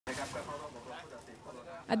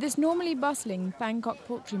At this normally bustling Bangkok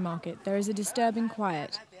poultry market, there is a disturbing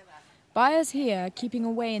quiet. Buyers here are keeping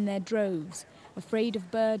away in their droves, afraid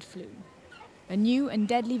of bird flu, a new and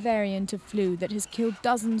deadly variant of flu that has killed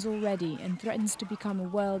dozens already and threatens to become a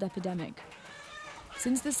world epidemic.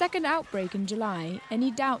 Since the second outbreak in July,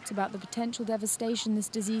 any doubts about the potential devastation this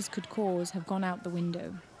disease could cause have gone out the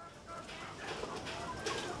window.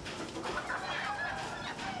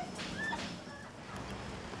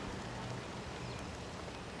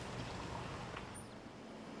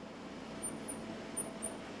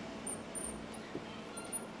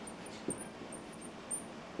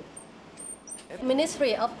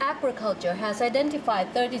 Ministry of Agriculture has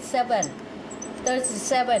identified 37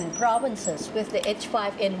 provinces with the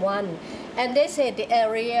H5N1, and they say the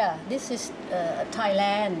area, this is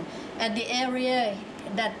Thailand, and the area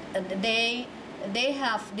that they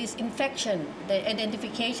have this infection, the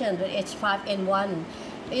identification with H5N1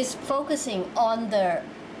 is focusing on the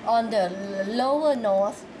lower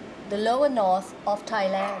north of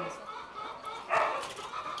Thailand.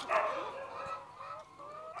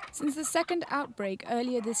 Since the second outbreak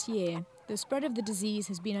earlier this year, the spread of the disease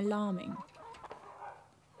has been alarming.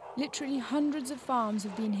 Literally hundreds of farms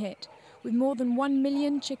have been hit, with more than 1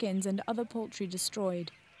 million chickens and other poultry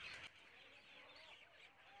destroyed.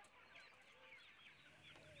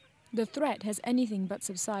 The threat has anything but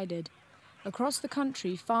subsided. Across the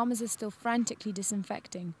country, farmers are still frantically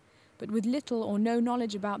disinfecting, but with little or no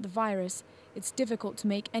knowledge about the virus, it's difficult to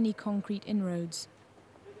make any concrete inroads.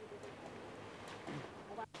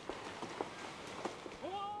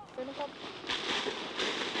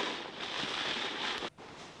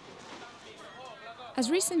 As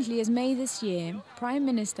recently as May this year, Prime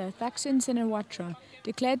Minister Thaksin Shinawatra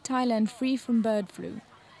declared Thailand free from bird flu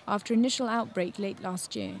after initial outbreak late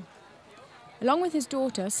last year. Along with his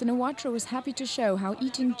daughter, Shinawatra was happy to show how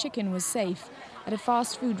eating chicken was safe at a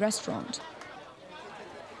fast food restaurant.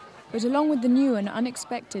 But along with the new and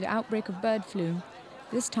unexpected outbreak of bird flu,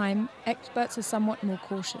 this time experts are somewhat more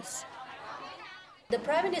cautious. The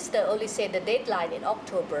Prime Minister only said the deadline in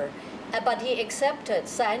October, but he accepted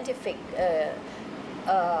scientific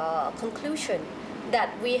conclusion that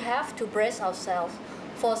we have to brace ourselves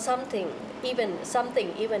for something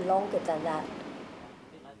even longer than that.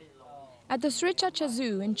 At the Sri Chacha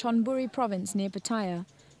Zoo in Chonburi province near Pattaya,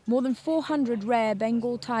 more than 400 rare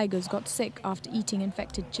Bengal tigers got sick after eating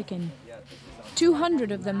infected chicken.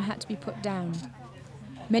 200 of them had to be put down.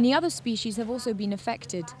 Many other species have also been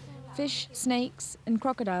affected. Fish, snakes and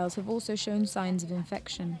crocodiles have also shown signs of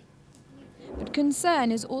infection. But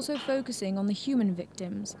concern is also focusing on the human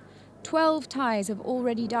victims. 12 Thais have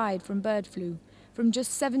already died from bird flu, from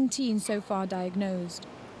just 17 so far diagnosed.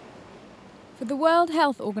 For the World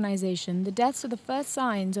Health Organization, the deaths are the first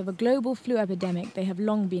signs of a global flu epidemic they have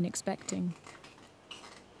long been expecting.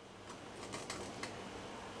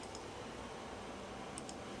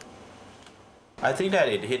 I think that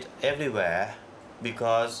it hit everywhere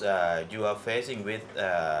because you are facing with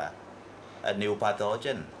a new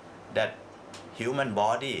pathogen that human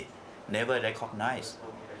body never recognized.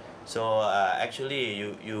 So actually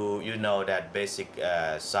you know that basic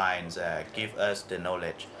science give us the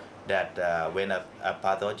knowledge that when a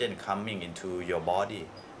pathogen coming into your body,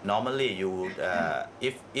 normally you would,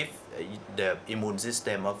 if the immune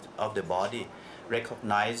system of the body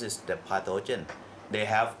recognizes the pathogen, they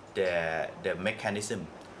have the mechanism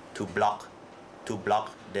to block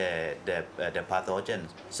the pathogen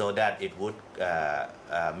so that it would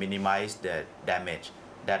minimize the damage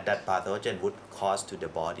that pathogen would cause to the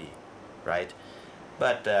body, right?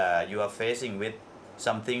 But you are facing with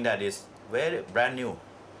something that is very brand new.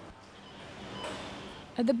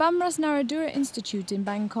 At the Bamras Naradura Institute in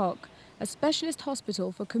Bangkok, a specialist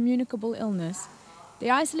hospital for communicable illness,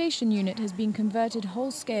 the isolation unit has been converted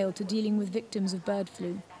whole-scale to dealing with victims of bird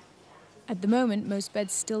flu. At the moment, most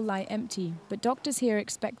beds still lie empty, but doctors here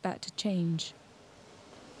expect that to change.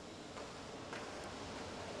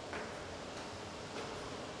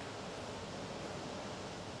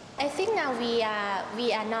 I think now we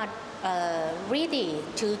are not ready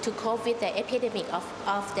to cope with the epidemic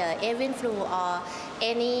of the avian flu or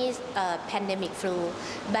any pandemic flu.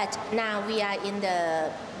 But now we are in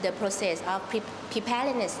the process of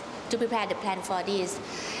preparedness to prepare the plan for this.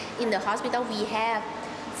 In the hospital, we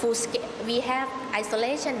have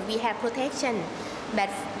isolation, we have protection, but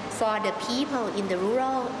for the people in the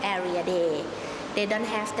rural area, they don't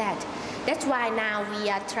have that. That's why now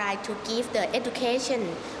we are trying to give the education.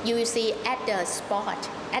 You will see at the spot,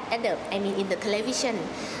 in the television,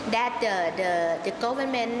 that the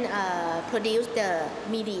government produce the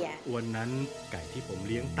media. วันนั้นไก่ที่ผม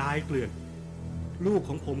เลี้ยงตายเกลื่อน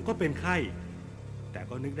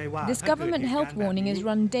This government health warning is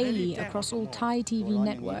run daily across all Thai TV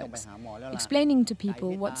networks, explaining to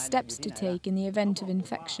people what steps to take in the event of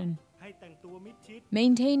infection.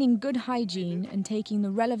 Maintaining good hygiene and taking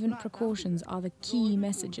the relevant precautions are the key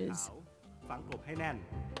messages.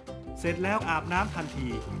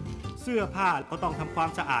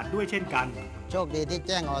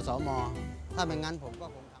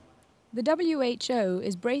 The WHO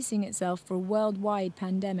is bracing itself for a worldwide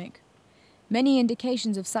pandemic. Many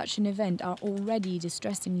indications of such an event are already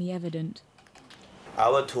distressingly evident.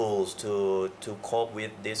 Our tools to cope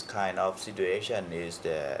with this kind of situation is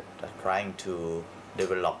trying to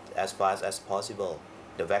develop as fast as possible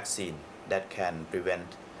the vaccine that can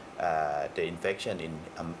prevent the infection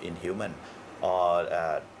in human,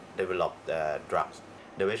 or develop drugs.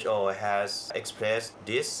 The WHO has expressed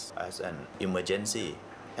this as an emergency,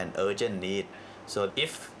 an urgent need. So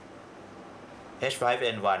if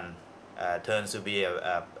H5N1 turns to be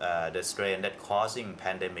the strain that causing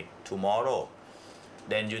pandemic tomorrow,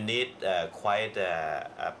 then you need quite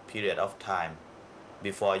a period of time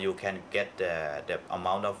before you can get the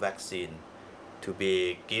amount of vaccine to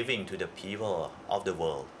be giving to the people of the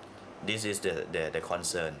world. This is the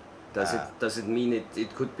concern. Does it mean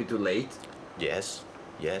it could be too late? Yes.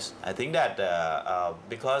 I think that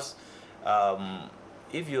because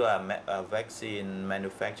if you are a vaccine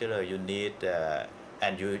manufacturer, you need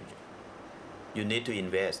and you need to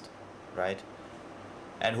invest, right?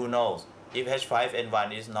 And who knows if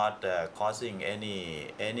H5N1 is not causing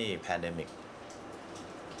any pandemic,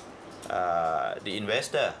 the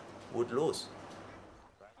investor would lose.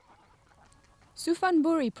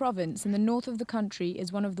 Suphanburi province in the north of the country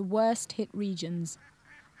is one of the worst hit regions.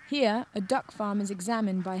 Here, a duck farm is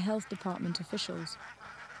examined by health department officials.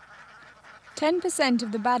 10%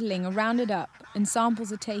 of the battling are rounded up and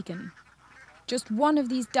samples are taken. Just one of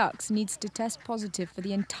these ducks needs to test positive for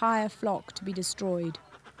the entire flock to be destroyed.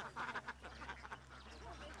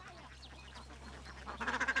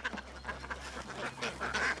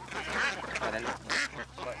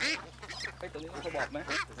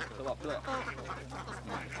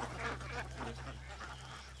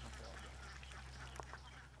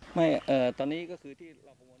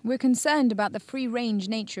 We're concerned about the free-range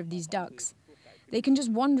nature of these ducks. They can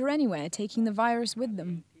just wander anywhere, taking the virus with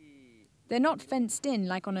them. They're not fenced in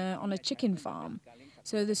like on a chicken farm,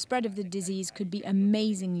 so the spread of the disease could be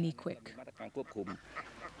amazingly quick.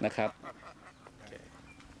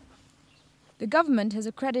 The government has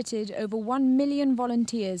accredited over 1 million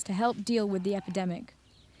volunteers to help deal with the epidemic.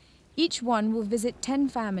 Each one will visit 10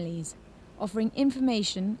 families, offering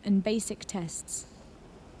information and basic tests.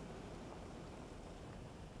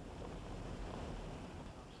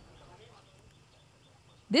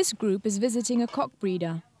 This group is visiting a cock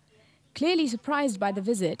breeder. Clearly surprised by the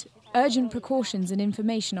visit, urgent precautions and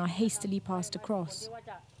information are hastily passed across.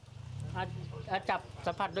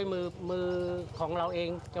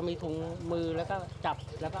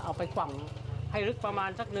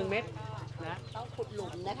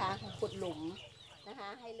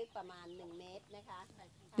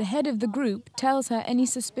 The head of the group tells her any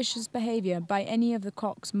suspicious behavior by any of the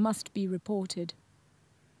cocks must be reported.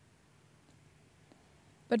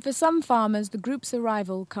 But for some farmers, the group's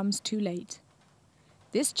arrival comes too late.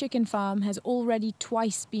 This chicken farm has already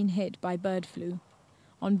twice been hit by bird flu,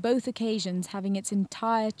 on both occasions having its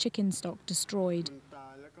entire chicken stock destroyed.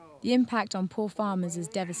 The impact on poor farmers is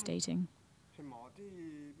devastating.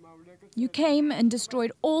 You came and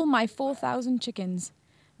destroyed all my 4,000 chickens.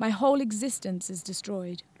 My whole existence is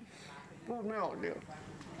destroyed.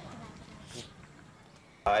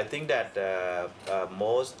 I think that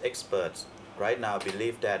most experts right now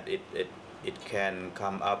believe that it can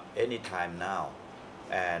come up anytime now,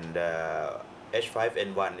 and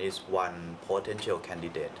H5N1 is one potential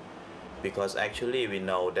candidate, because actually we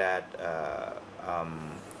know that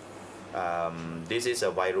this is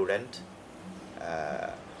a virulent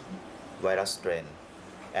virus strain,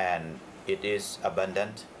 and it is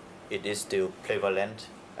abundant, it is still prevalent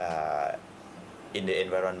in the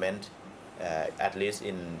environment, at least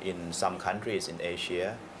in some countries in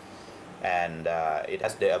Asia. And it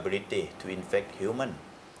has the ability to infect humans.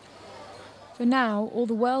 For now, all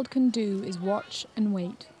the world can do is watch and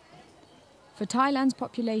wait. For Thailand's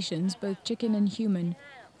populations, both chicken and human,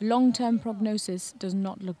 the long-term prognosis does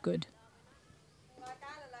not look good.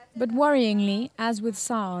 But worryingly, as with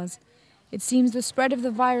SARS, it seems the spread of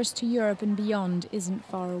the virus to Europe and beyond isn't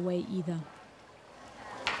far away either.